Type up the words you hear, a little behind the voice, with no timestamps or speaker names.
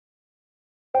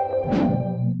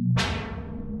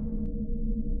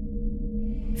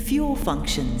Fuel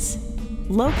functions.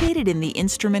 Located in the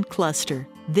instrument cluster,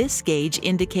 this gauge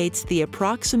indicates the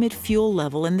approximate fuel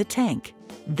level in the tank.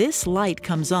 This light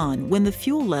comes on when the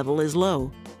fuel level is low.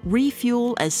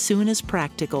 Refuel as soon as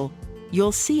practical.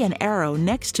 You'll see an arrow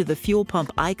next to the fuel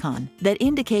pump icon that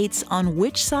indicates on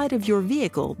which side of your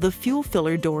vehicle the fuel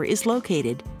filler door is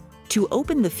located. To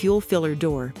open the fuel filler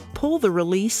door, pull the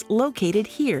release located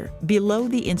here below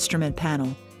the instrument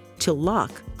panel. To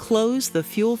lock, close the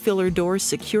fuel filler door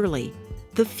securely.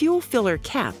 The fuel filler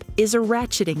cap is a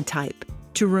ratcheting type.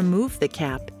 To remove the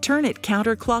cap, turn it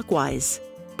counterclockwise.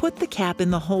 Put the cap in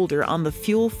the holder on the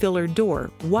fuel filler door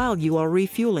while you are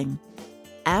refueling.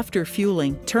 After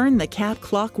fueling, turn the cap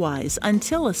clockwise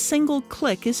until a single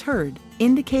click is heard,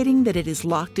 indicating that it is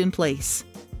locked in place.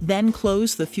 Then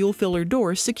close the fuel filler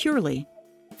door securely.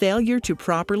 Failure to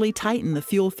properly tighten the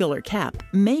fuel filler cap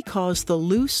may cause the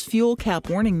loose fuel cap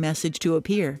warning message to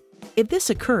appear. If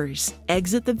this occurs,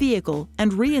 exit the vehicle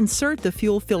and reinsert the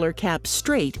fuel filler cap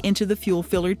straight into the fuel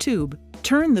filler tube.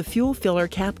 Turn the fuel filler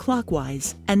cap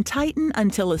clockwise and tighten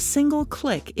until a single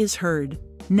click is heard.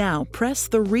 Now press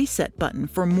the reset button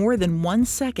for more than 1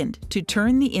 second to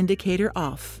turn the indicator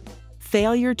off.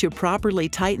 Failure to properly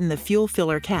tighten the fuel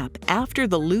filler cap after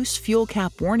the loose fuel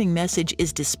cap warning message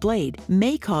is displayed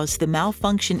may cause the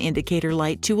malfunction indicator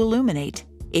light to illuminate.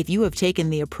 If you have taken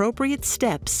the appropriate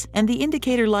steps and the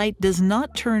indicator light does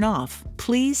not turn off,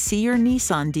 please see your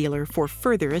Nissan dealer for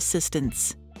further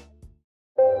assistance.